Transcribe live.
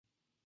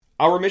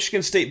Our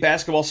Michigan State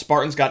basketball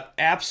Spartans got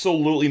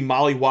absolutely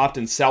mollywopped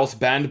in South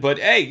Bend, but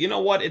hey, you know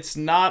what? It's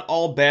not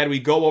all bad. We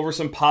go over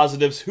some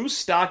positives, whose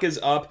stock is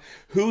up,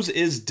 whose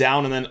is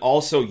down, and then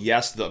also,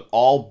 yes, the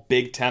all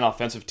Big Ten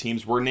offensive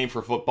teams were named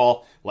for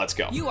football. Let's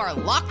go. You are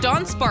Locked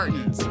On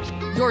Spartans,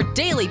 your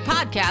daily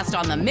podcast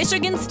on the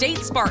Michigan State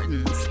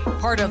Spartans,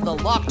 part of the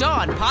Locked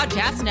On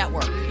Podcast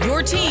Network,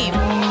 your team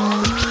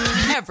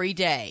every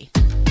day.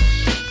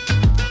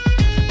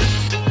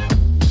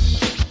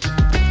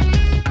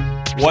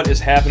 What is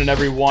happening,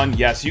 everyone?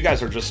 Yes, you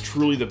guys are just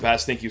truly the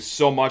best. Thank you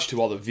so much to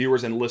all the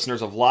viewers and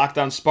listeners of Locked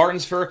On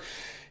Spartans for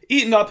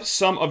eating up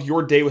some of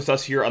your day with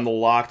us here on the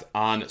Locked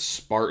On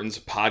Spartans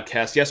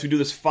podcast. Yes, we do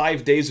this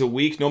 5 days a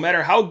week, no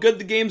matter how good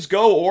the games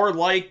go, or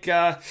like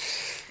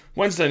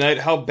Wednesday night,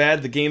 how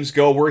bad the games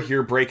go. We're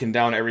here breaking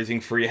down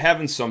everything for you,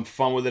 having some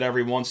fun with it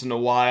every once in a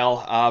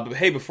while. But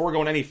hey, before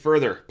going any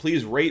further,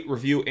 please rate,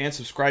 review, and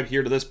subscribe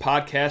here to this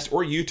podcast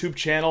or YouTube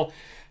channel.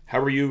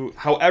 However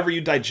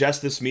you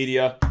digest this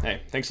media,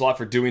 hey, thanks a lot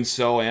for doing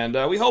so, and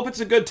we hope it's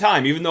a good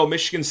time, even though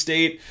Michigan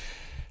State,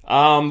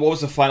 what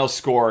was the final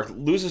score?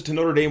 Loses to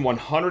Notre Dame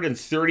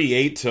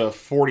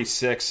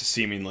 138-46,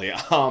 seemingly.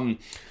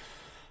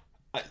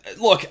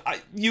 Look,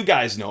 you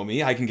guys know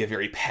me. I can get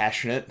very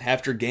passionate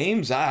after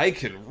games. I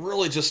can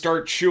really just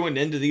start chewing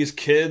into these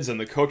kids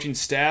and the coaching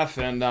staff,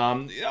 and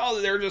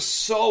they're just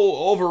so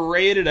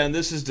overrated, and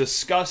this is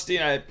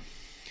disgusting.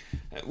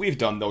 We've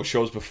done those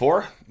shows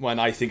before when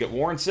I think it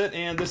warrants it,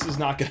 and this is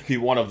not going to be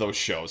one of those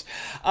shows.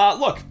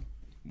 Look,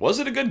 was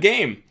it a good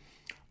game?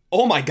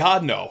 Oh my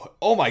God, no.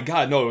 Oh my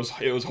God, no.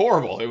 It was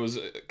horrible. It was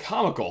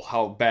comical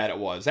how bad it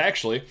was.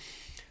 Actually,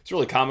 it's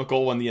really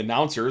comical when the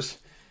announcers,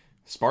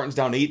 Spartans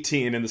down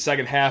 18 in the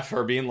second half,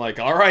 are being like,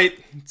 "All right,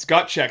 it's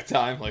gut check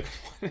time." Like,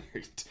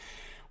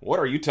 what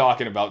are you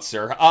talking about,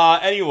 sir?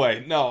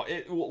 Anyway, no.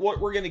 What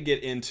we're going to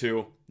get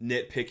into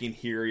nitpicking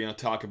here,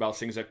 talk about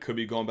things that could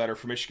be going better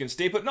for Michigan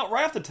State. But no,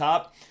 right off the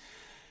top,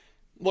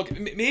 look,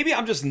 maybe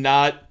I'm just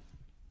not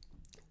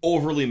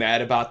overly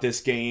mad about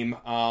this game.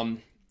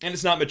 And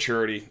it's not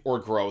maturity or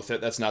growth.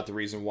 That's not the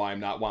reason why I'm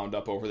not wound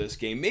up over this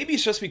game. Maybe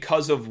it's just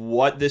because of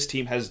what this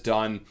team has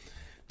done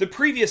the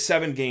previous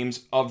 7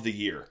 games of the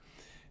year.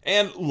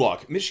 And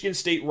look, Michigan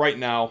State right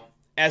now,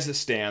 as it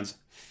stands,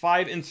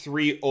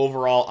 5-3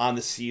 overall on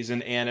the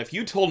season. And if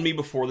you told me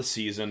before the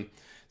season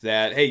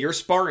that, hey, your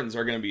Spartans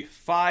are going to be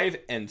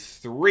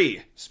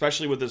 5-3,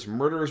 especially with this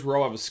murderer's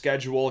row of a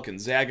schedule,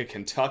 Gonzaga,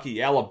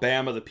 Kentucky,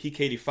 Alabama, the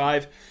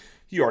PK85,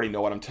 you already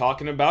know what I'm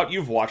talking about.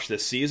 You've watched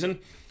this season.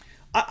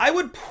 I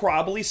would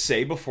probably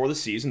say before the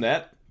season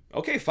that,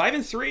 okay,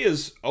 5-3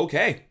 is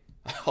okay.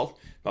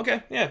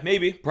 Okay, yeah,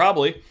 maybe,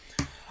 probably.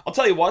 I'll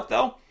tell you what,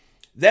 though,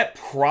 that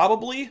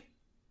probably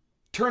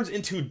turns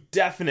into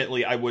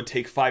definitely I would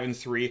take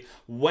 5-3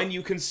 when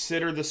you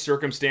consider the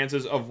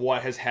circumstances of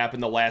what has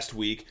happened the last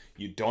week.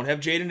 You don't have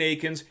Jaden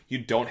Akins. You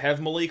don't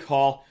have Malik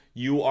Hall.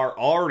 You are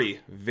already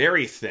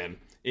very thin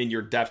in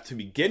your depth to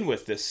begin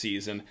with this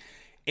season,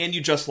 and you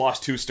just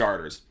lost 2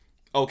 starters.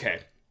 Okay,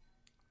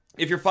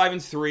 if you're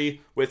 5-3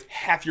 with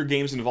half your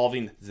games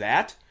involving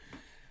that,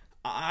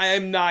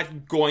 I'm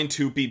not going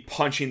to be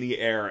punching the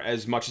air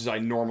as much as I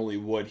normally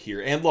would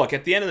here. And look,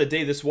 at the end of the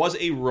day, this was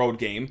a road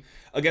game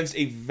against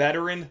a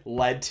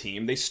veteran-led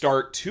team. They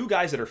start 2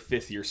 guys that are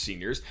 5th-year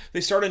seniors.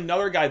 They start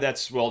another guy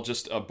that's, well,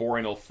 just a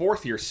boring old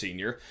 4th-year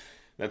senior.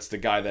 That's the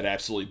guy that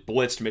absolutely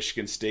blitzed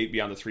Michigan State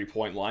beyond the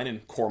three-point line,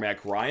 and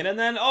Cormac Ryan. And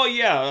then, oh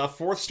yeah, a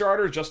 4th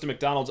starter, Justin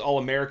McDonald's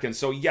All-American.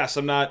 So yes,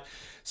 I'm not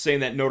saying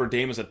that Notre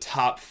Dame is a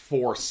top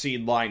 4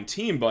 seed line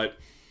team, but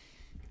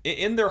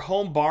in their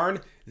home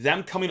barn,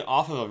 them coming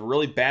off of a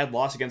really bad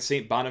loss against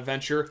St.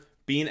 Bonaventure,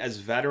 being as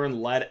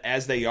veteran-led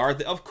as they are,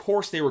 of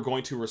course they were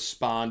going to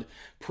respond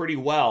pretty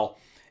well.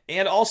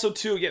 And also,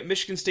 too,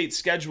 Michigan State's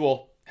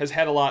schedule has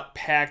had a lot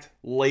packed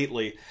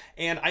lately.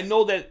 And I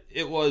know that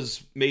it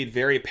was made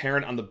very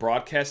apparent on the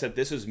broadcast that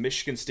this is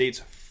Michigan State's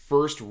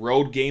first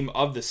road game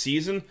of the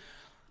season.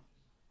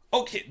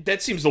 Okay,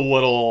 that seems a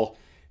little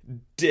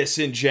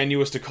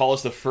disingenuous to call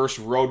us the first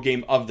road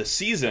game of the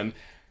season.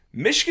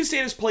 Michigan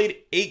State has played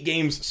 8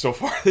 games so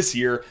far this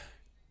year.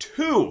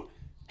 2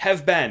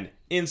 have been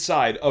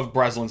inside of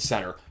Breslin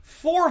Center.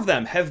 4 of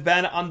them have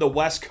been on the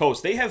West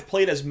Coast. They have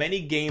played as many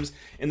games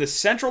in the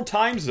Central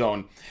Time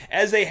Zone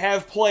as they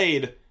have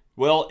played,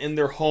 well, in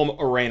their home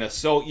arena.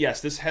 So, yes,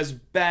 this has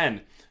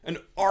been an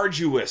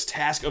arduous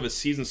task of a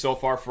season so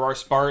far for our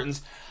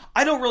Spartans.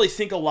 I don't really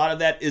think a lot of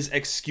that is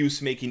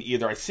excuse-making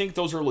either. I think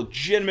those are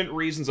legitimate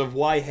reasons of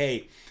why,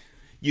 hey,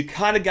 you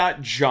kind of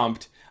got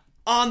jumped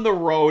on the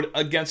road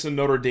against a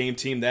Notre Dame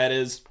team that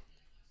is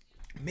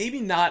maybe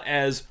not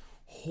as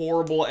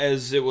horrible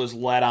as it was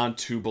led on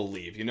to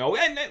believe,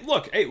 And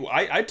look, hey,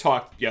 I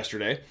talked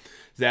yesterday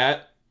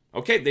that,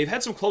 okay, they've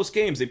had some close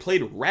games. They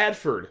played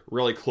Radford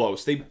really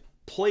close. They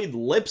played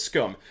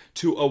Lipscomb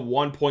to a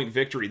 1-point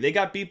victory. They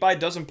got beat by a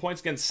dozen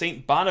points against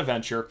St.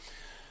 Bonaventure.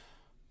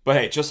 But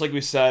hey, just like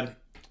we said,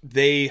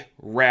 they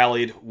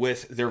rallied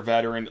with their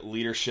veteran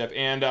leadership,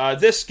 and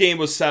this game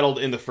was settled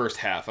in the first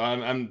half.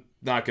 I'm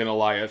not going to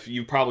lie, if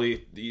you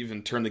probably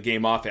even turned the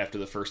game off after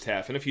the first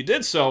half. And if you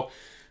did so,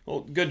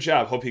 well, good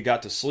job. Hope you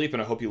got to sleep,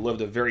 and I hope you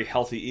lived a very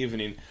healthy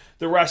evening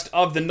the rest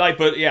of the night.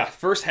 But yeah,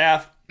 first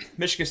half,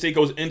 Michigan State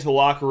goes into the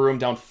locker room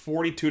down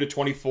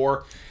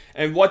 42-24.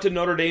 And what did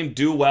Notre Dame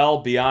do well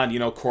beyond,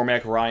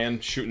 Cormac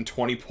Ryan shooting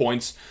 20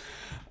 points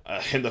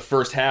in the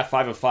first half,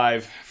 5 of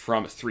 5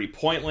 from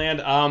three-point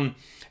land?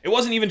 It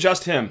wasn't even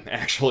just him,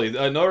 actually.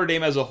 Notre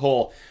Dame as a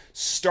whole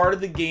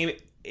started the game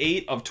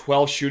 8 of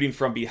 12 shooting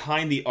from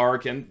behind the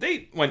arc, and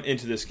they went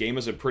into this game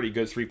as a pretty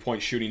good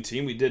three-point shooting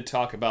team. We did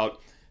talk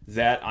about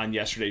that on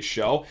yesterday's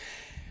show.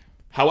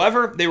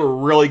 However, they were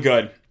really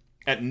good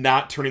at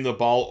not turning the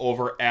ball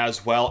over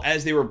as well,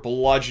 as they were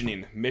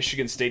bludgeoning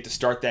Michigan State to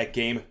start that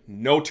game.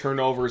 No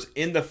turnovers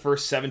in the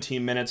first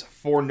 17 minutes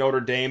for Notre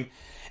Dame.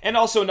 And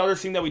also another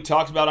thing that we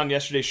talked about on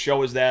yesterday's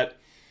show is that,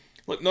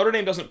 look, Notre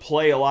Dame doesn't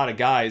play a lot of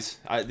guys.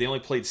 They only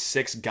played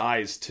 6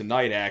 guys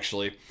tonight,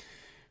 actually.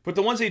 But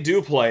the ones they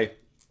do play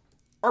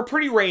are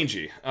pretty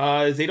rangy.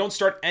 They don't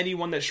start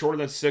anyone that's shorter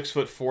than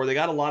 6'4". They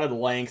got a lot of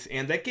length,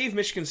 and that gave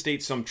Michigan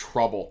State some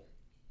trouble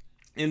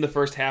in the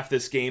first half of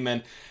this game,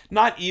 and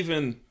not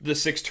even the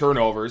 6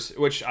 turnovers,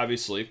 which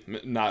obviously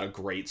not a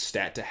great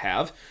stat to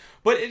have,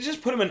 but it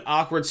just put them in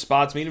awkward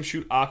spots, made them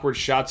shoot awkward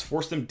shots,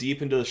 forced them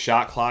deep into the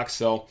shot clock.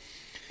 So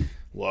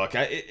look,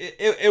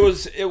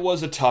 it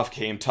was a tough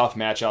game, tough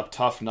matchup,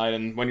 tough night,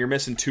 and when you're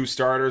missing 2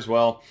 starters,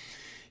 well,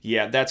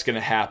 yeah, that's going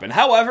to happen.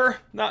 However,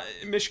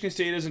 Michigan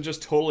State isn't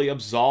just totally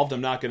absolved. I'm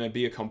not going to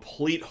be a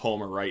complete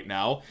homer right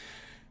now.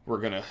 We're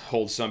going to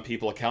hold some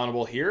people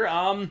accountable here.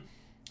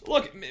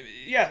 Look,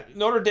 yeah,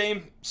 Notre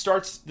Dame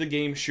starts the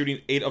game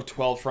shooting 8 of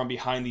 12 from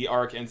behind the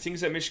arc, and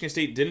things that Michigan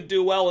State didn't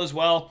do well as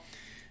well,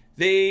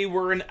 they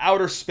were in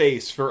outer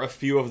space for a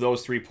few of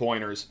those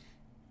three-pointers,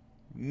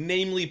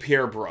 namely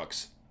Pierre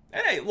Brooks.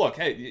 And hey, look,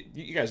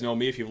 you guys know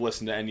me if you've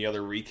listened to any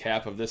other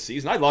recap of this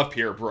season. I love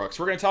Pierre Brooks.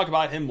 We're going to talk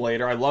about him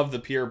later. I love the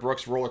Pierre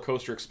Brooks roller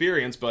coaster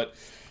experience, but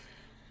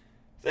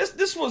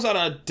this was on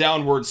a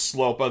downward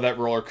slope of that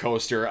roller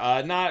coaster.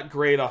 Not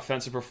great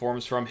offensive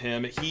performance from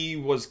him. He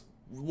was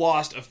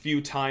lost a few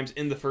times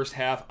in the first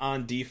half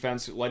on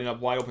defense, lighting up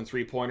wide open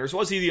three-pointers.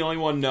 Was he the only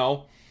one?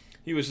 No.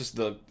 He was just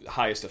the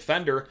highest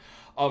offender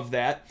of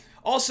that.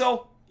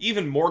 Also,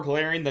 even more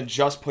glaring than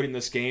just putting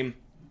this game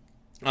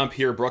on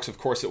Pierre Brooks, of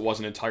course it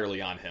wasn't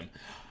entirely on him.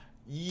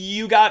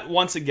 You got,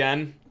 once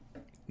again,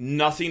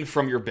 nothing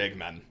from your big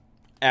men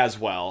as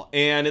well.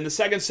 And in the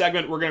second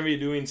segment, we're going to be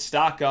doing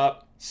stock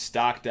up,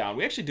 stock down.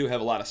 We actually do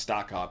have a lot of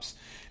stock ups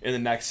in the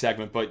next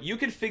segment, but you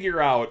can figure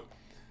out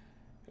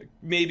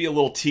maybe a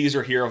little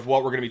teaser here of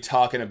what we're going to be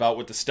talking about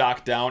with the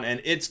stock down,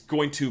 and it's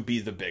going to be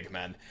the big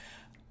men.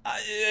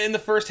 In the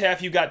first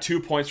half, you got 2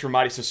 points from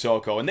Mady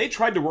Sissoko, and they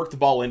tried to work the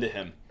ball into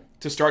him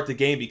to start the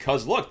game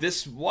because, look,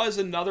 this was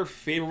another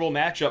favorable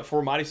matchup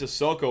for Mady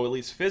Sissoko, at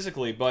least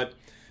physically, but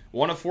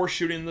 1 of 4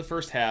 shooting in the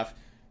first half,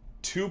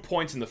 2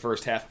 points in the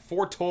first half,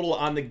 4 total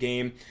on the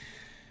game.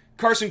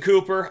 Carson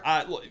Cooper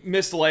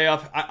missed the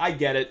layup. I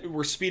get it.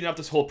 We're speeding up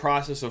this whole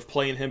process of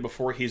playing him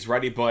before he's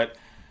ready, but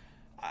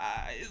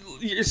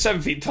you're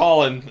 7 feet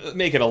tall, and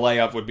making a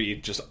layup would be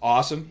just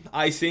awesome,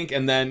 I think.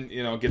 And then,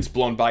 gets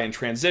blown by in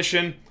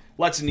transition,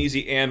 lets an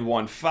easy and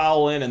one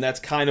foul in, and that's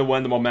kind of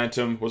when the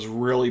momentum was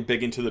really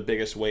big into the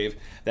biggest wave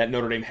that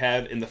Notre Dame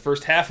had in the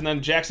first half. And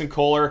then Jackson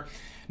Kohler,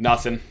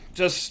 nothing.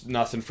 Just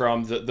nothing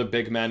from the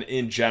big men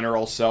in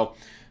general. So,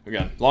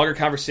 again, longer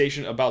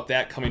conversation about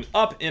that coming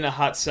up in a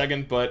hot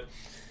second, but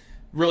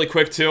really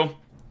quick, too.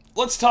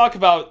 Let's talk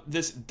about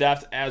this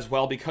depth as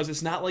well, because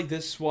it's not like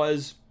this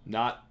was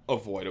not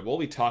avoidable.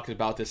 We talked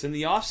about this in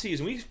the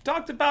offseason. We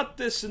talked about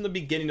this in the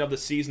beginning of the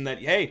season that,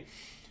 hey,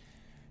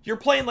 you're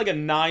playing like a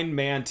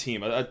 9-man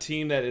team, a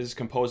team that is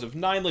composed of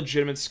 9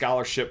 legitimate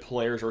scholarship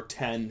players, or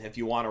 10 if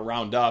you want to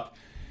round up.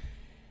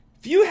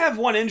 If you have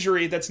 1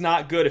 injury, that's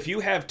not good. If you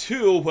have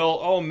 2, well,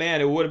 oh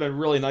man, it would have been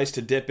really nice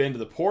to dip into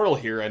the portal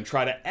here and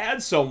try to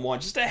add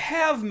someone just to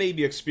have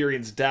maybe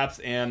experienced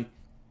depth. And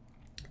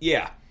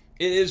yeah,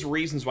 it is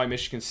reasons why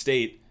Michigan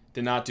State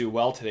did not do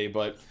well today,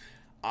 but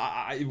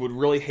I would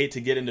really hate to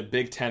get into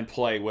Big Ten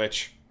play,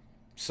 which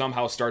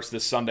somehow starts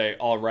this Sunday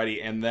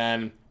already, and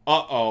then,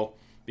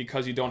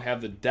 because you don't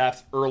have the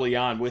depth early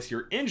on with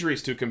your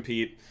injuries to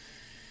compete,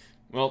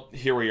 well,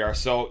 here we are.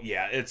 So,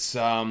 yeah, it's,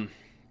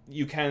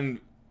 you can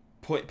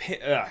point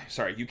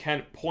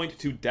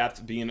to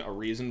depth being a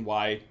reason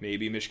why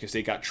maybe Michigan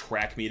State got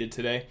track meted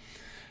today.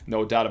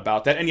 No doubt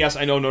about that. And yes,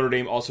 I know Notre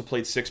Dame also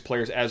played 6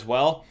 players as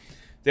well.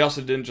 They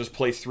also didn't just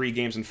play 3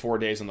 games in 4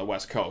 days on the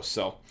West Coast,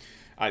 so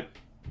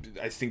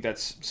I think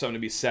that's something to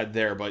be said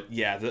there. But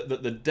yeah,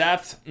 the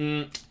depth,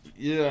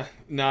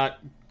 not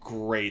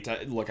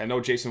great. Look, I know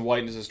Jason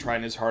White is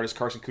trying his hardest,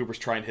 Carson Cooper's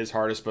trying his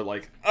hardest, but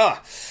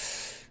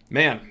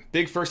man,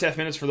 big first half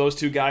minutes for those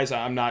 2 guys,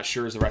 I'm not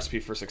sure is the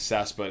recipe for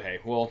success, but hey,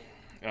 we'll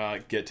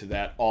get to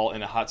that all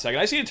in a hot second.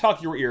 I see you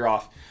talk your ear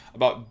off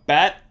about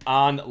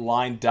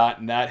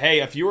betonline.net.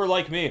 Hey, if you were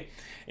like me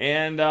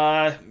and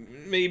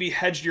maybe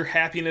hedged your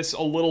happiness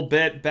a little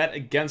bit, bet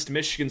against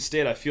Michigan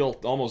State, I feel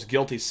almost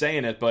guilty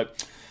saying it,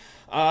 but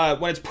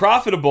when it's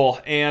profitable,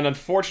 and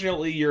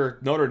unfortunately your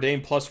Notre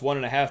Dame plus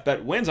 1.5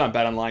 bet wins on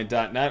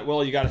betonline.net,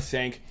 well, you got to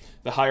thank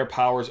the higher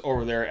powers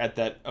over there at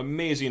that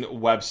amazing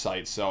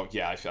website. So,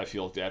 yeah, I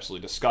feel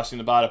absolutely disgusting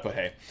about it, but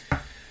hey,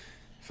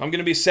 if I'm going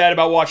to be sad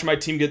about watching my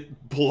team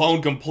get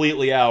blown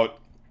completely out,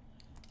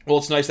 well,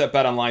 it's nice that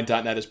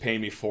betonline.net is paying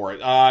me for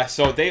it.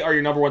 So they are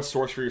your number one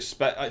source for your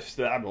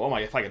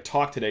if I could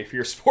talk today, for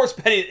your sports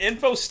betting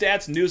info,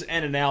 stats, news,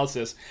 and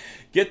analysis.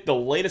 Get the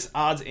latest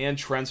odds and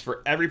trends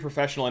for every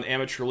professional and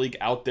amateur league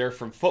out there,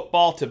 from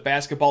football to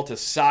basketball to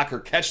soccer.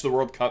 Catch the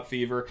World Cup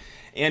fever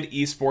and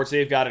esports.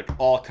 They've got it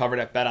all covered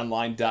at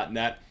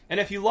betonline.net. And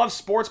if you love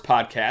sports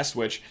podcasts,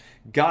 which,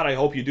 God, I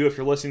hope you do if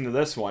you're listening to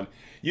this one,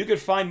 you could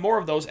find more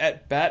of those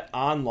at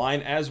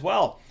BetOnline as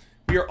well.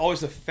 We are always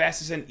the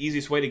fastest and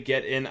easiest way to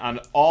get in on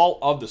all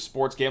of the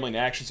sports gambling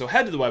action. So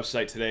head to the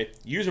website today,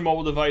 use your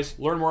mobile device,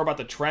 learn more about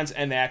the trends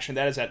and action.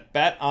 That is at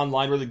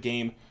BetOnline, where the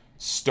game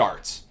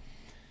starts.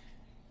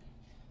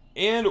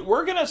 And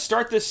we're going to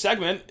start this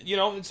segment,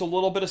 it's a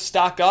little bit of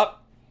stock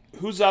up.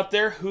 Who's up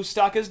there? Whose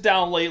stock is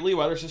down lately,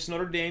 whether it's just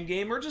Notre Dame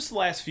game or just the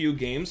last few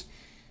games.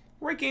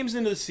 We're 8 games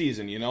into the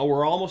season,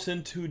 We're almost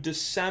into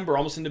December,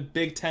 almost into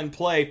Big Ten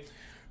play.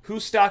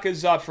 Whose stock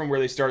is up from where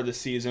they started the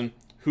season?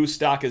 Whose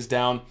stock is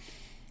down?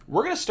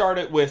 We're going to start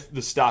it with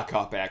the stock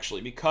up, actually,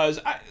 because,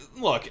 I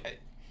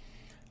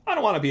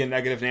don't want to be a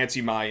negative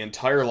Nancy my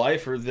entire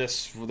life for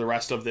the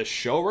rest of this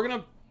show. We're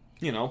going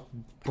to,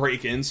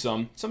 break in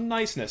some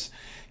niceness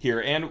here.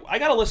 And I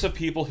got a list of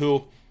people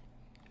who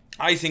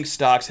I think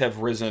stocks have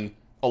risen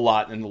a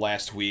lot in the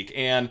last week.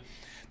 And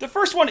the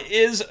first one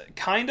is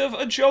kind of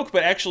a joke,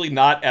 but actually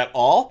not at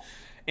all.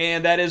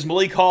 And that is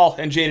Malik Hall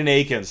and Jaden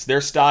Akins.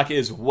 Their stock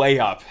is way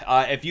up.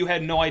 If you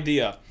had no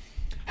idea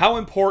how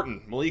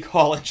important Malik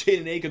Hall and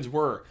Jaden Akins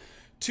were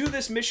to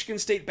this Michigan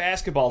State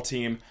basketball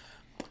team,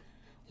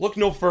 look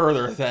no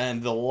further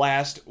than the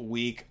last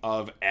week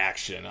of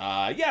action.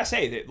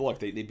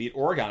 They beat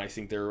Oregon. I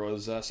think there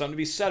was something to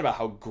be said about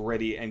how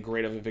gritty and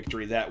great of a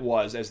victory that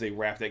was as they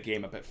wrapped that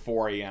game up at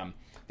 4 a.m.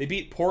 They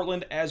beat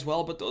Portland as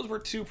well, but those were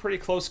 2 pretty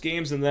close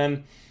games, and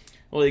then,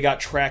 they got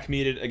track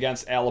meted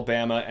against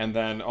Alabama, and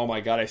then, oh my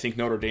God, I think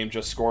Notre Dame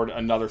just scored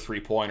another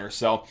 3-pointer.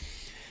 So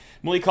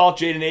Malik Hall,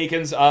 Jaden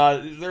Akins,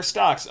 their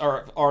stocks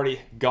are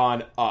already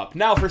gone up.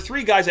 Now, for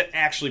 3 guys that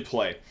actually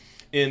play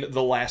in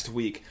the last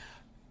week,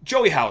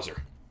 Joey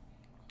Hauser.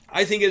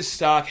 I think his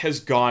stock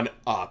has gone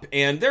up,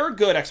 and there are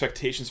good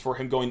expectations for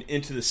him going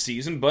into the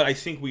season, but I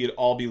think we'd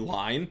all be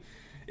lying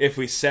if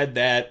we said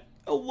that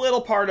a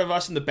little part of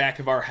us in the back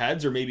of our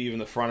heads, or maybe even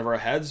the front of our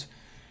heads,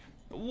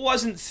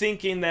 wasn't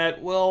thinking that,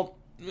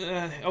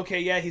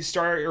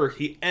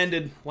 he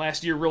ended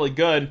last year really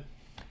good.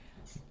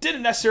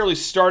 Didn't necessarily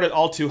start it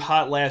all too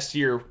hot last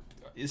year.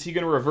 Is he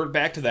going to revert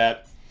back to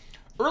that?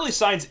 Early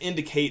signs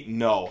indicate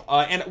no.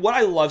 And what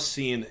I love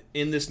seeing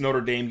in this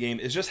Notre Dame game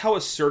is just how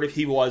assertive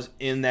he was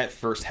in that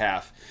first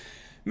half.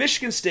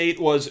 Michigan State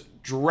was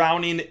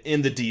drowning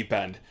in the deep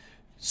end.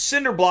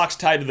 Cinder blocks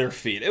tied to their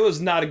feet. It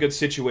was not a good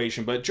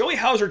situation, but Joey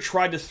Hauser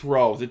tried to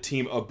throw the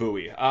team a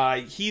buoy.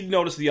 He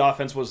noticed the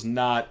offense was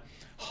not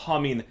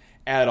humming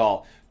at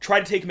all.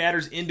 Tried to take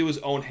matters into his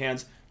own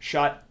hands.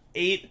 Shot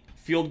 8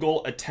 field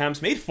goal attempts,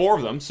 made 4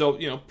 of them, so,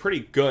 pretty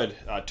good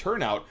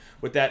turnout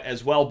with that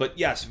as well. But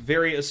yes,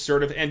 very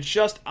assertive, and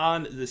just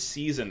on the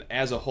season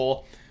as a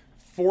whole,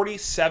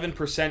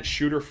 47%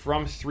 shooter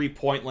from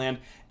three-point land,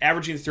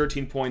 averaging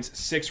 13 points,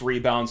 6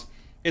 rebounds.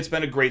 It's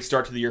been a great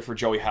start to the year for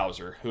Joey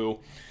Hauser, who,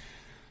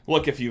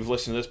 look, if you've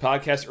listened to this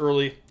podcast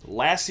early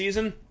last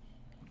season,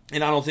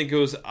 and I don't think it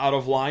was out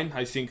of line,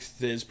 I think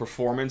his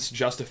performance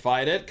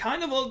justified it.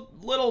 Kind of a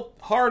little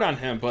hard on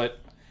him, but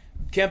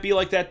can't be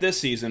like that this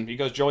season,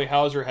 because Joey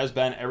Hauser has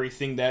been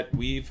everything that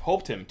we've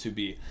hoped him to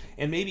be,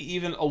 and maybe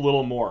even a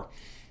little more.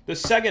 The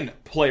second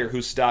player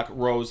whose stock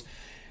rose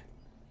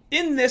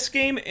in this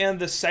game and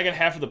the second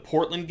half of the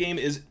Portland game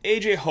is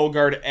A.J.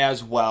 Hoggard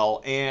as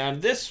well,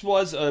 and this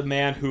was a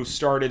man who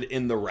started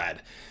in the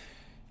red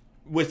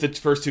with the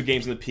first 2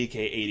 games in the PK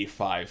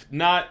 85.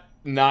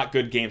 Not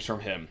good games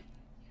from him.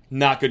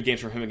 Not good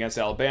games from him against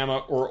Alabama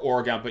or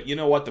Oregon, but you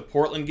know what? The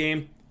Portland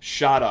game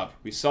shot up.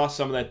 We saw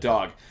some of that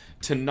dog.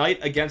 Tonight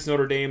against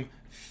Notre Dame,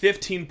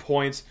 15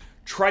 points,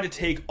 tried to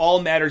take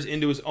all matters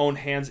into his own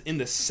hands in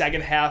the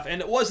second half,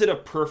 and was it a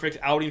perfect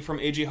outing from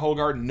A.J.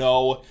 Hoggard?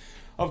 No.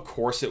 Of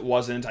course it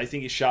wasn't. I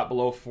think he shot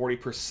below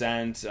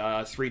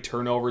 40%, 3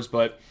 turnovers,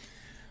 but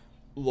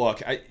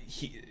look,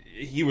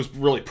 he was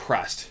really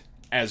pressed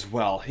as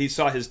well. He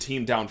saw his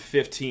team down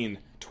 15,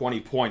 20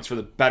 points for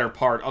the better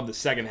part of the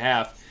second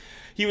half.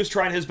 He was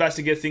trying his best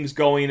to get things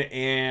going,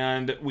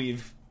 and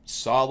we've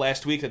saw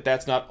last week that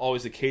that's not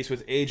always the case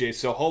with AJ,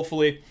 so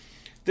hopefully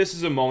this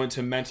is a moment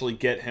to mentally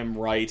get him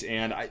right,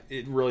 and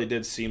it really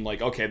did seem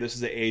like, okay, this is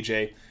the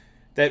AJ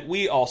that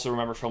we also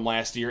remember from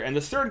last year. And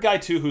the third guy,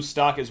 too, whose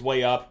stock is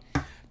way up,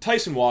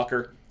 Tyson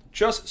Walker,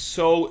 just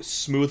so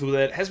smooth with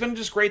it, has been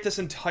just great this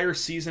entire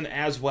season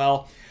as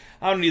well.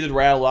 I don't need to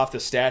rattle off the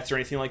stats or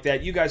anything like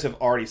that. You guys have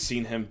already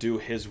seen him do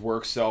his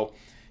work, so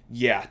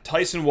yeah,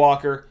 Tyson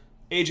Walker,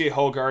 AJ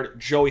Hoggard,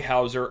 Joey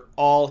Hauser,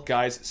 all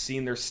guys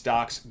seeing their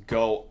stocks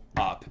go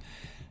up.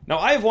 Now,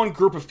 I have one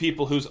group of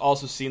people who's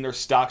also seen their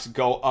stocks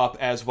go up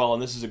as well,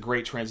 and this is a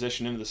great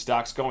transition into the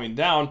stocks going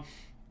down.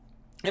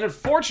 And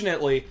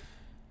unfortunately,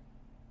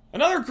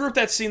 another group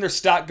that's seen their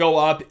stock go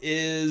up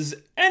is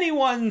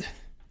anyone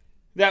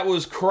that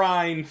was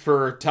crying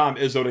for Tom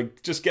Izzo to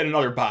just get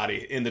another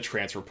body in the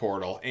transfer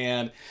portal.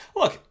 And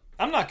look,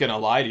 I'm not going to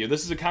lie to you.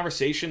 This is a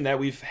conversation that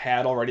we've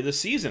had already this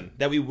season,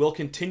 that we will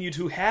continue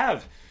to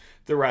have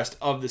the rest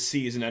of the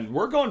season. And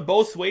we're going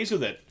both ways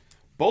with it.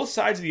 Both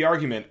sides of the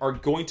argument are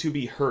going to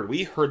be heard.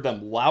 We heard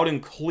them loud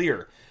and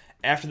clear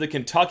after the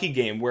Kentucky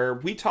game where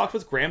we talked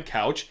with Graham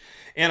Couch,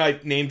 and I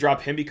name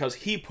drop him because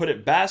he put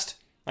it best.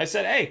 I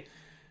said, hey,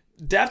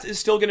 depth is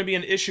still going to be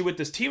an issue with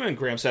this team. And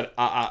Graham said,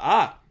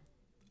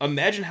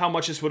 imagine how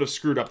much this would have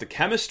screwed up the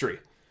chemistry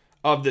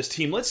of this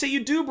team. Let's say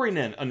you do bring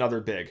in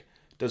another big.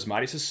 Does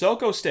Mady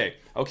Sissoko stay?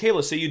 Okay,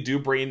 let's say you do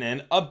bring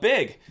in a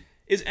big.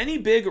 Is any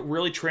big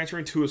really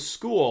transferring to a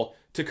school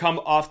to come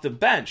off the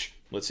bench?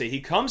 Let's say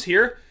he comes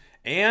here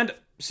and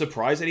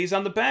surprised that he's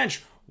on the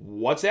bench.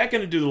 What's that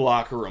going to do to the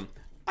locker room?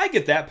 I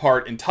get that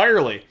part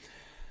entirely.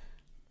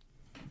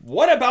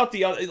 What about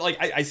the other?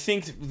 I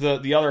think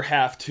the other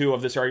half too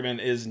of this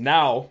argument is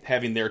now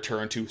having their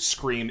turn to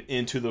scream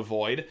into the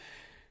void,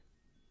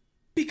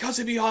 because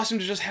it'd be awesome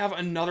to just have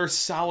another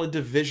solid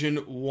Division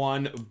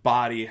I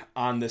body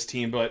on this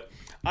team. But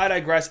I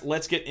digress.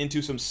 Let's get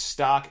into some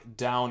stock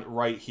down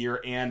right here.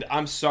 And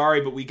I'm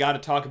sorry, but we got to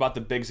talk about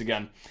the bigs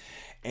again.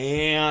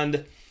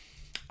 And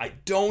I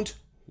don't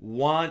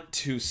want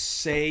to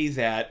say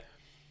that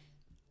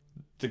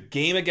the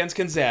game against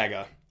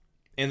Gonzaga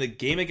and the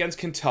game against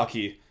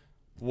Kentucky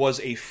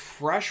was a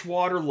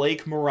freshwater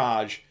lake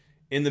mirage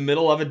in the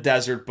middle of a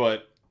desert,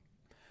 but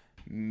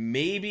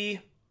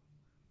maybe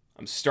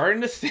I'm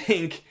starting to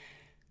think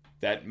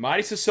that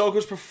Mady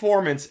Sissoko's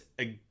performance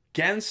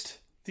against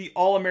the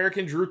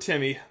All-American Drew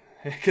Timme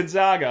at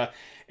Gonzaga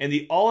and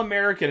the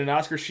All-American and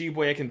Oscar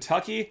Tshiebwe at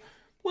Kentucky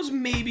was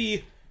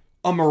maybe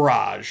a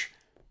mirage.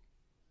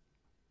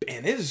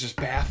 And it is just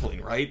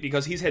baffling, right?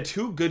 Because he's had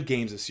two good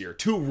games this year.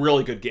 Two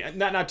really good games.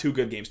 Not two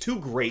good games. Two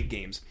great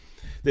games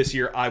this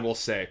year, I will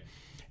say.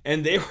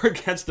 And they were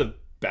against the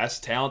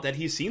best talent that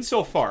he's seen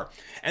so far.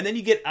 And then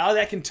you get out of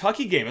that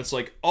Kentucky game. It's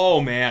like, oh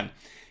man,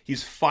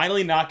 he's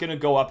finally not going to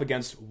go up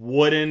against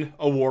Wooden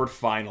Award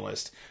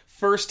finalist.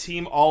 First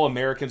team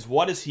All-Americans.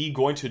 What is he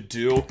going to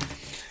do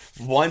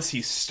once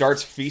he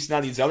starts feasting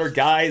on these other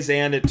guys?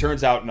 And it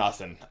turns out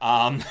nothing.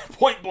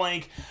 Point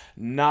blank,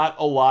 not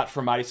a lot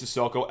from Mady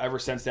Sissoko ever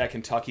since that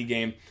Kentucky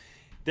game.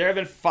 There have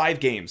been 5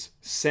 games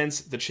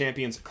since the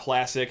Champions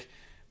Classic.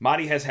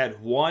 Mady has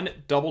had one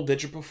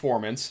double-digit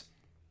performance.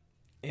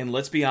 And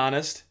let's be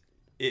honest,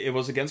 it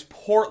was against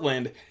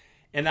Portland.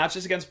 And not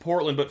just against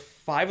Portland, but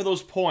 5 of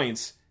those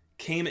points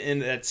came in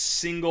that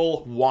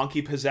single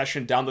wonky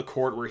possession down the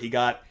court where he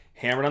got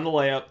hammered on the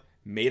layup,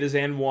 made his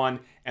and one,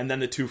 and then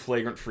the 2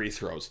 flagrant free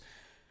throws.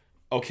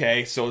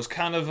 Okay, so it's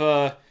kind of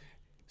a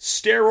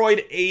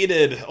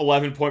steroid-aided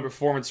 11-point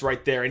performance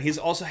right there. And he's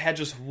also had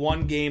just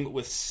one game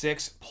with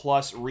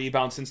 6+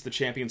 rebounds since the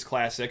Champions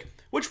Classic,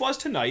 which was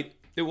tonight.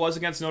 It was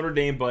against Notre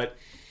Dame, but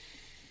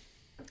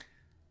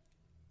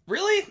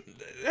really?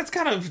 That's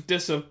kind of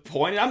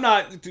disappointing. I'm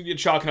not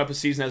chalking up a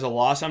season as a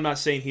loss. I'm not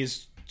saying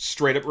he's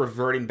straight up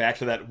reverting back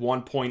to that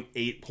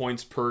 1.8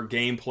 points per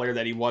game player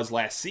that he was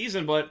last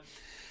season, but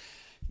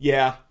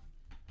yeah.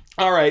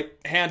 All right,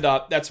 hand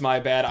up. That's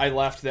my bad. I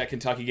left that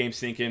Kentucky game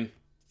thinking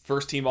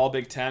first team All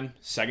Big Ten,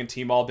 second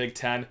team All Big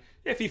Ten.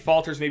 If he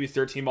falters, maybe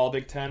third team All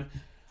Big Ten.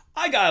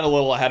 I got a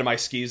little ahead of my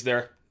skis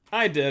there.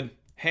 I did.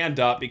 Hand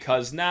up,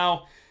 because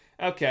now,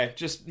 okay,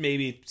 just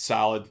maybe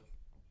solid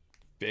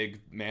big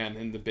man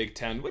in the Big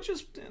Ten, which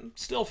is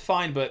still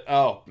fine, but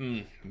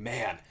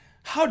man,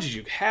 how did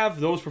you have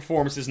those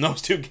performances in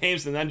those 2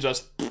 games and then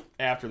just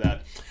after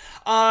that?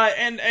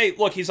 And hey,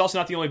 look, he's also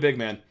not the only big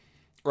man,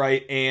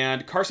 right?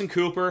 And Carson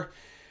Cooper,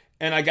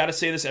 and I gotta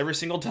say this every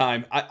single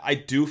time, I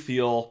do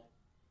feel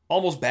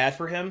almost bad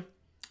for him,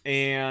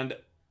 and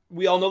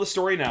we all know the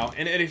story now,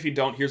 and if you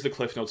don't, here's the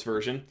Cliff Notes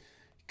version.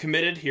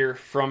 Committed here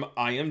from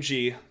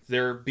IMG,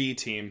 their B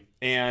team,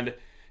 and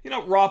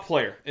raw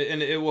player.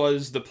 And it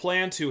was the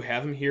plan to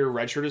have him here,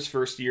 redshirt his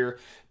first year,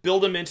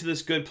 build him into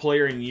this good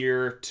player in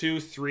year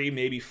 2, 3,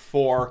 maybe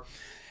 4.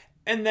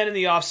 And then in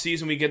the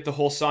offseason, we get the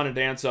whole song and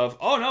dance of,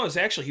 oh no,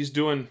 he's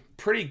doing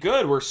pretty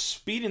good. We're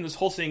speeding this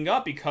whole thing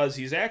up because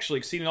he's actually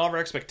exceeding all of our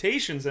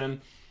expectations.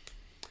 And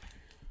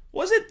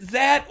was it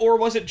that, or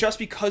was it just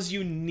because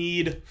you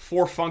need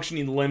 4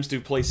 functioning limbs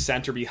to play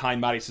center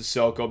behind Mady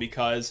Sissoko?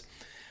 Because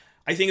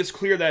I think it's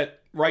clear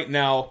that right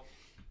now,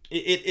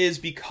 it is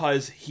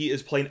because he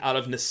is playing out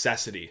of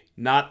necessity,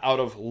 not out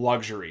of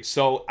luxury.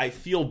 So I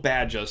feel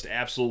bad just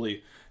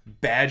absolutely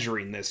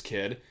badgering this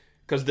kid,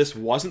 because this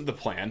wasn't the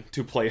plan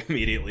to play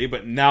immediately,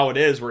 but now it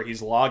is, where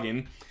he's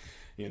logging,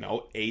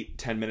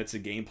 8-10 minutes a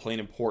game, playing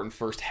important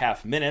first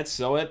half minutes.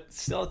 So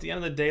it's still, at the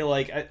end of the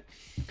day,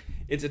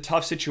 it's a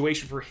tough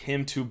situation for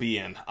him to be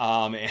in.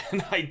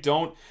 And I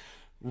don't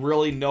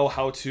really know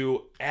how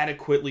to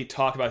adequately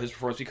talk about his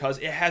performance because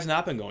it has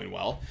not been going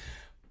well.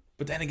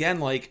 But then again,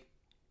 like,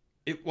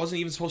 it wasn't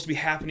even supposed to be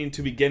happening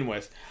to begin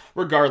with.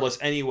 Regardless,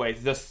 anyway,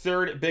 the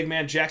third big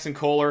man, Jackson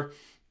Kohler,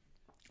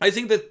 I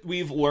think that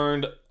we've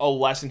learned a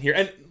lesson here.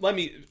 And let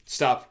me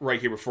stop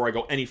right here before I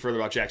go any further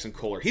about Jackson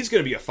Kohler. He's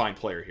going to be a fine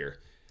player here.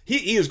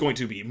 He is going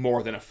to be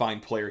more than a fine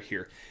player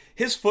here.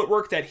 His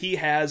footwork that he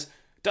has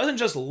doesn't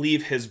just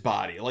leave his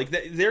body. Like,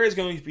 there is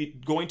going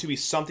to be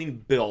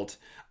something built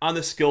on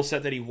the skill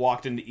set that he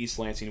walked into East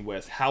Lansing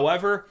with.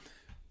 However,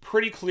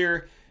 pretty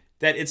clear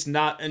that it's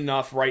not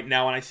enough right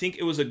now, and I think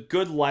it was a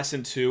good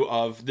lesson, too,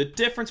 of the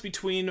difference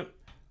between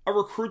a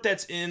recruit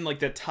that's in, like,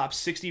 the top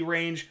 60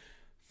 range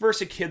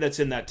versus a kid that's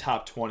in that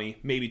top 20,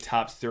 maybe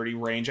top 30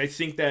 range. I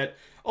think that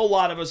a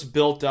lot of us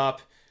built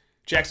up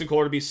Jackson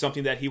Kohler to be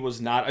something that he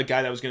was not, a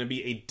guy that was going to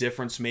be a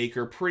difference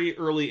maker pretty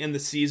early in the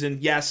season.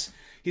 Yes,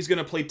 he's going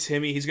to play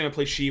Timmy, he's going to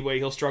play Sheway,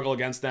 he'll struggle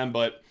against them,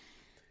 but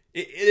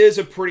it is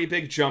a pretty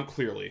big jump,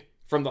 clearly,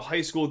 from the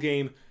high school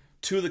game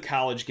to the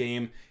college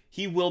game.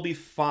 He will be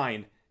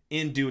fine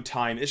in due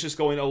time. It's just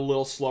going a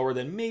little slower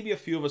than maybe a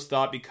few of us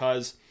thought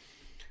because,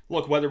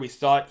 look, whether we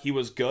thought he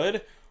was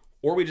good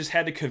or we just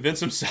had to convince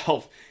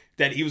himself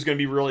that he was going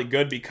to be really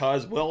good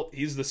because, well,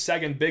 he's the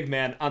second big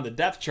man on the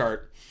depth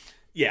chart.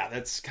 Yeah,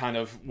 that's kind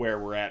of where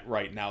we're at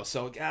right now.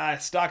 So,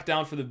 stock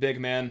down for the big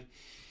man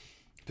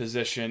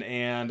position.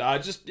 And I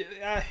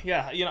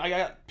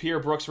got Pierre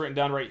Brooks written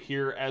down right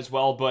here as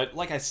well. But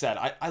like I said,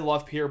 I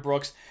love Pierre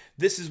Brooks.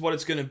 This is what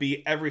it's going to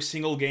be every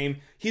single game.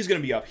 He's going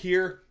to be up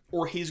here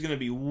or he's going to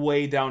be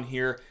way down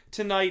here.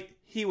 Tonight,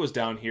 he was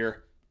down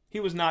here. He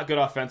was not good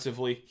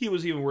offensively. He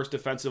was even worse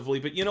defensively.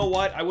 But you know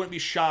what? I wouldn't be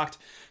shocked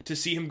to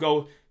see him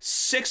go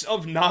 6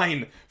 of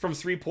 9 from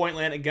three-point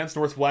land against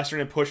Northwestern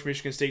and push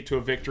Michigan State to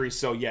a victory.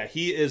 So yeah,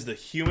 he is the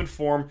human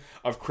form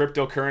of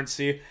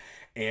cryptocurrency.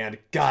 And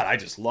God, I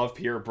just love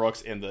Pierre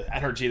Brooks and the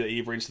energy that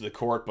he brings to the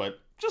court, but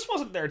just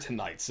wasn't there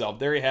tonight. So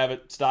there you have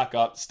it. Stock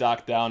up,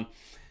 stock down.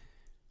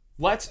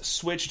 Let's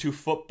switch to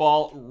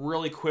football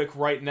really quick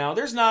right now.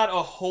 There's not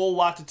a whole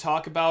lot to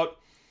talk about.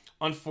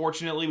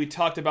 Unfortunately, we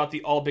talked about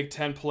the all Big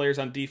Ten players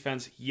on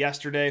defense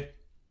yesterday.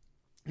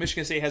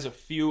 Michigan State has a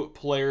few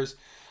players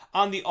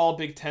on the all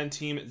Big Ten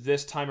team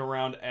this time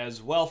around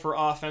as well for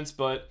offense,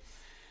 but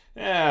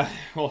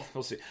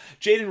we'll see.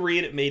 Jayden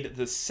Reed made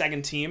the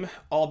second team,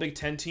 all Big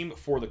Ten team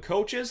for the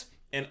coaches,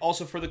 and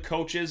also for the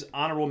coaches,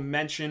 honorable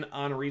mention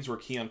honorees were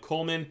Keon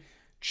Coleman,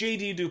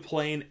 J.D.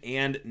 Duplain,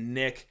 and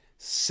Nick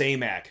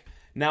Samak.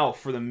 Now,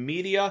 for the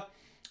media,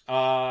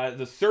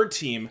 the third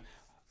team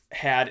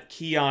had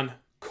Keon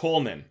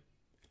Coleman.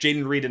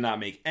 Jayden Reed did not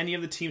make any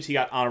of the teams. He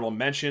got honorable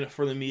mention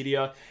for the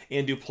media,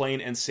 and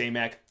Duplain and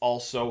Samak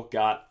also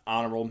got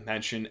honorable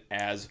mention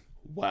as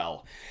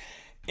well.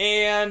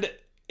 And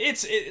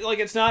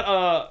it's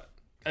not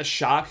a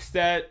shock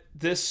that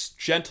this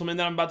gentleman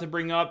that I'm about to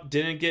bring up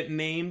didn't get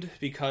named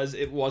because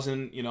it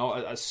wasn't,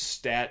 a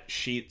stat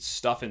sheet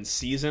stuff in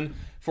season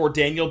for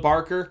Daniel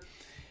Barker.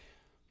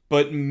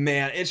 But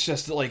man, it's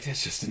just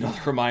another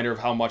reminder of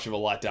how much of a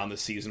letdown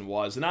this season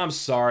was. And I'm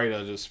sorry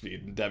to just be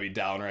Debbie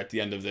Downer at the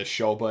end of this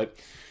show, but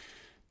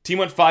team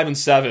went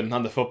 5-7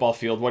 on the football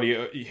field. What do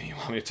you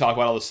want me to talk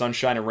about all the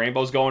sunshine and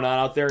rainbows going on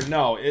out there?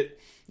 No,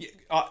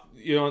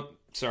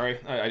 sorry,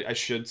 I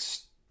should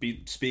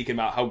be speaking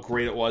about how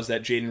great it was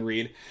that Jayden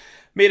Reed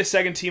made a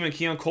second team and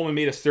Keon Coleman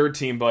made a third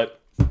team. But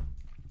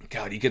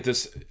God, you get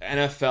this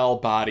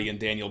NFL body in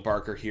Daniel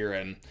Barker here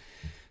and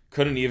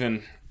couldn't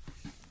even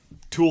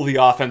tool the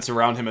offense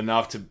around him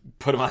enough to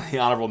put him on the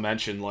honorable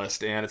mention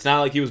list. And it's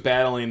not like he was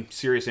battling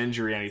serious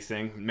injury or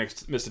anything,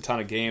 missed a ton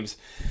of games.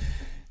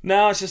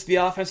 No, it's just the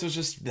offense was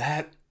just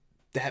that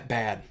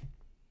bad.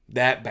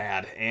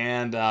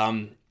 And,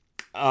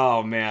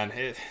 oh man,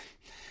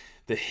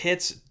 the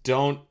hits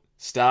don't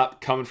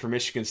stop coming from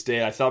Michigan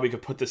State. I thought we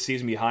could put the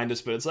season behind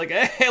us, but it's like,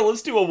 hey,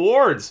 let's do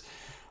awards.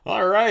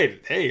 All right.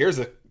 Hey, here's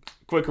a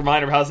quick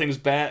reminder of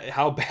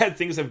how bad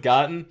things have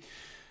gotten.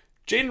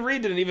 Jayden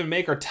Reed didn't even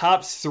make our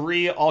top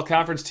 3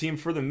 all-conference team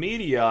for the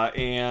media,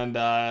 and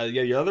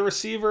the other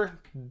receiver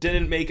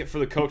didn't make it for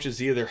the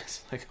coaches either.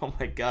 It's like, oh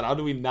my God, how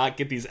do we not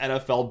get these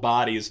NFL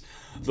bodies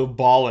the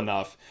ball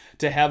enough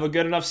to have a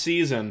good enough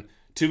season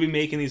to be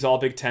making these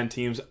all-Big Ten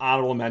teams,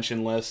 honorable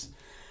mention lists?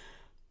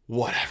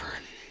 Whatever.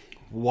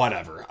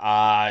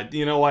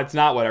 You know what? It's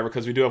not whatever,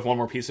 because we do have one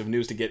more piece of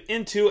news to get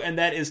into, and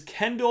that is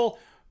Kendall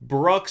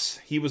Brooks.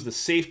 He was the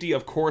safety,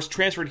 of course,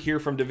 transferred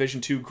here from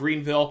Division II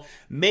Greenville,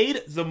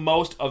 made the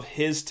most of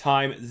his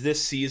time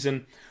this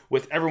season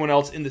with everyone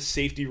else in the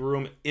safety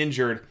room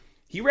injured.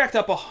 He racked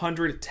up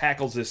 100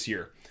 tackles this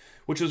year,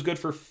 which was good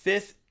for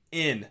 5th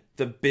in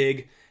the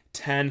Big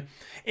Ten.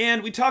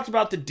 And we talked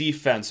about the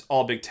defense,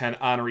 all Big Ten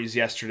honorees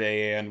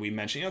yesterday, and we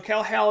mentioned,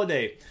 Cal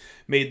Halliday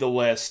made the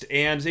list,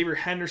 and Xavier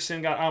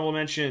Henderson got honorable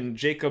mention,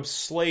 Jacob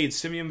Slade,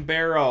 Simeon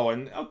Barrow,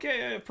 and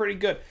pretty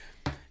good.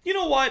 You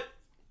know what?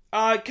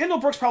 Kendall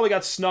Brooks probably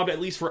got snubbed at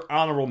least for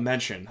honorable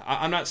mention.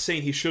 I'm not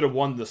saying he should have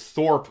won the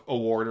Thorpe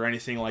Award or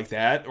anything like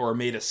that, or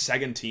made a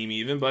second team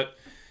even, but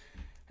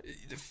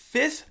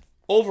 5th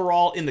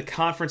overall in the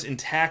conference in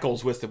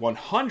tackles with the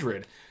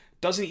 100.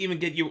 Doesn't even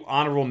get you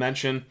honorable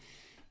mention.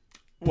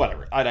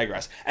 Whatever, I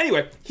digress.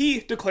 Anyway, he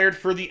declared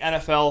for the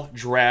NFL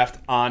draft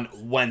on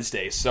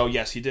Wednesday. So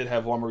yes, he did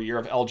have one more year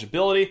of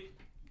eligibility.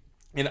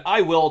 And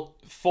I will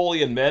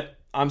fully admit,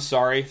 I'm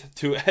sorry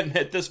to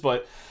admit this,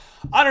 but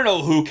I don't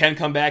know who can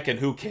come back and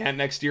who can't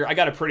next year. I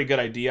got a pretty good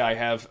idea. I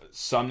have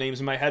some names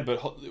in my head,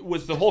 but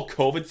with the whole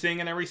COVID thing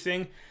and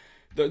everything,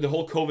 the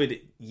whole COVID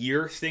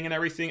year thing and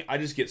everything, I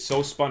just get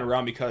so spun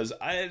around because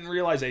I didn't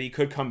realize that he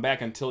could come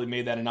back until he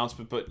made that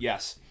announcement. But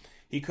yes,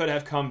 he could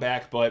have come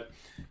back, but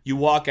you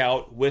walk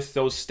out with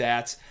those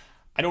stats.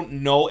 I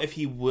don't know if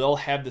he will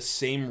have the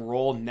same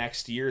role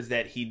next year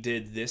that he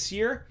did this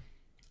year.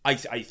 I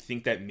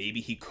think that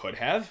maybe he could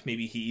have.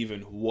 Maybe he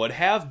even would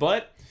have.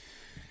 But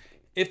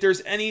if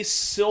there's any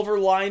silver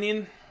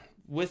lining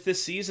with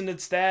this season,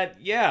 it's that,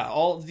 yeah,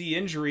 all of the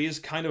injuries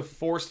kind of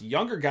forced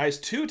younger guys,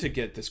 too, to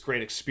get this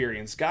great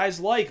experience. Guys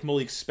like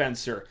Malik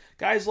Spencer,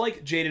 guys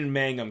like Jaden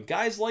Mangum,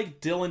 guys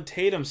like Dylan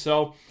Tatum.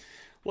 So,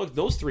 look,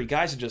 those three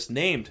guys I just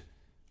named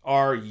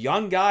are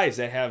young guys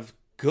that have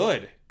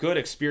good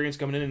experience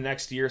coming into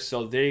next year,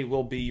 so they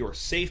will be your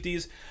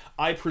safeties,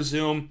 I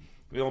presume.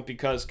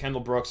 Because Kendall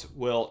Brooks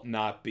will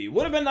not be.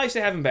 Would have been nice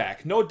to have him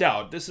back, no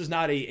doubt. This is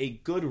not a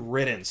good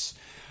riddance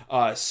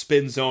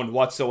spin zone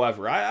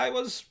whatsoever. I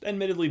was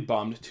admittedly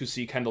bummed to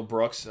see Kendall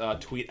Brooks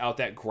tweet out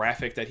that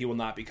graphic that he will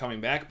not be coming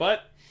back,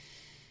 but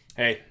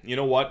hey, you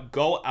know what?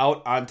 Go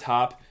out on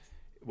top.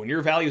 When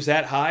your value's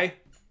that high,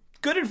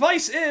 good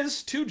advice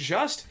is to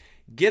just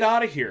get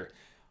out of here.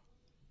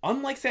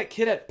 Unlike that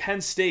kid at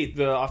Penn State,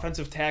 the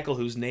offensive tackle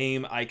whose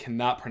name I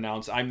cannot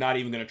pronounce, I'm not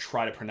even going to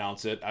try to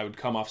pronounce it. I would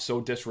come off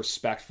so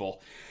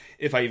disrespectful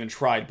if I even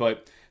tried.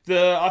 But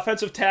the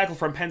offensive tackle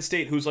from Penn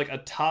State, who's like a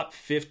top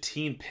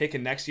 15 pick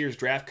in next year's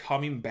draft,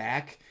 coming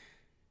back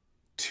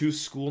to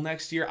school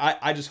next year,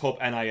 I just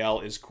hope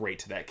NIL is great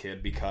to that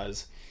kid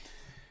because,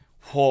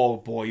 oh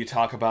boy, you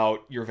talk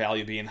about your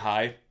value being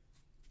high.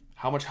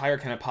 How much higher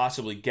can it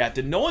possibly get?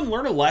 Did no one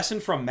learn a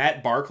lesson from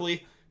Matt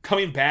Barkley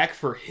coming back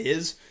for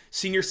his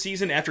senior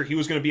season after he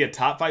was going to be a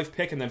top 5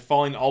 pick and then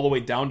falling all the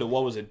way down to,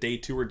 what was it, day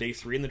 2 or day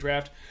 3 in the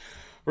draft?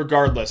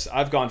 Regardless,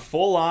 I've gone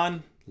full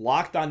on,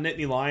 locked on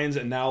Nittany Lions,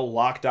 and now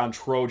locked on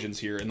Trojans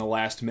here in the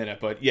last minute.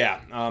 But yeah,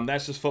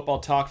 that's just football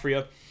talk for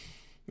you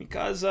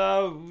because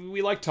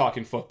we like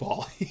talking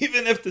football,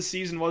 even if the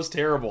season was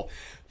terrible.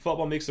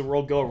 Football makes the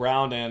world go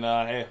around, and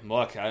hey,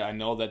 look, I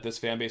know that this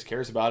fan base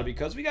cares about it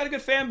because we got a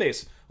good fan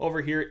base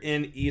over here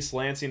in East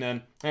Lansing,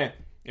 and hey,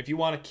 if you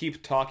want to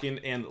keep talking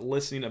and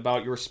listening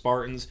about your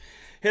Spartans,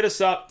 hit us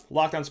up,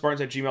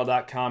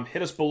 lockedonspartans@gmail.com.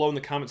 Hit us below in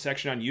the comment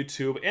section on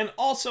YouTube. And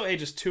also, hey,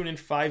 just tune in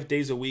 5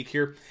 days a week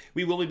here.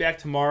 We will be back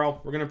tomorrow.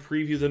 We're going to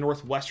preview the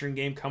Northwestern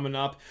game coming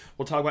up.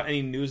 We'll talk about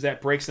any news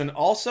that breaks. And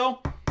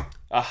also,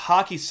 a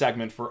hockey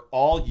segment for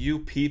all you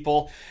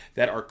people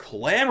that are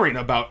clamoring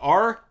about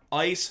our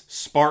Ice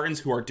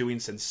Spartans, who are doing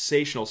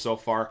sensational so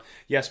far.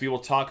 Yes, we will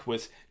talk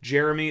with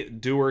Jeremy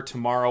Dewar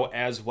tomorrow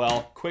as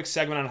well. Quick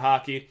segment on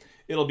hockey.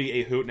 It'll be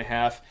a hoot and a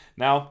half.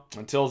 Now,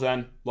 until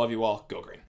then, love you all. Go Green.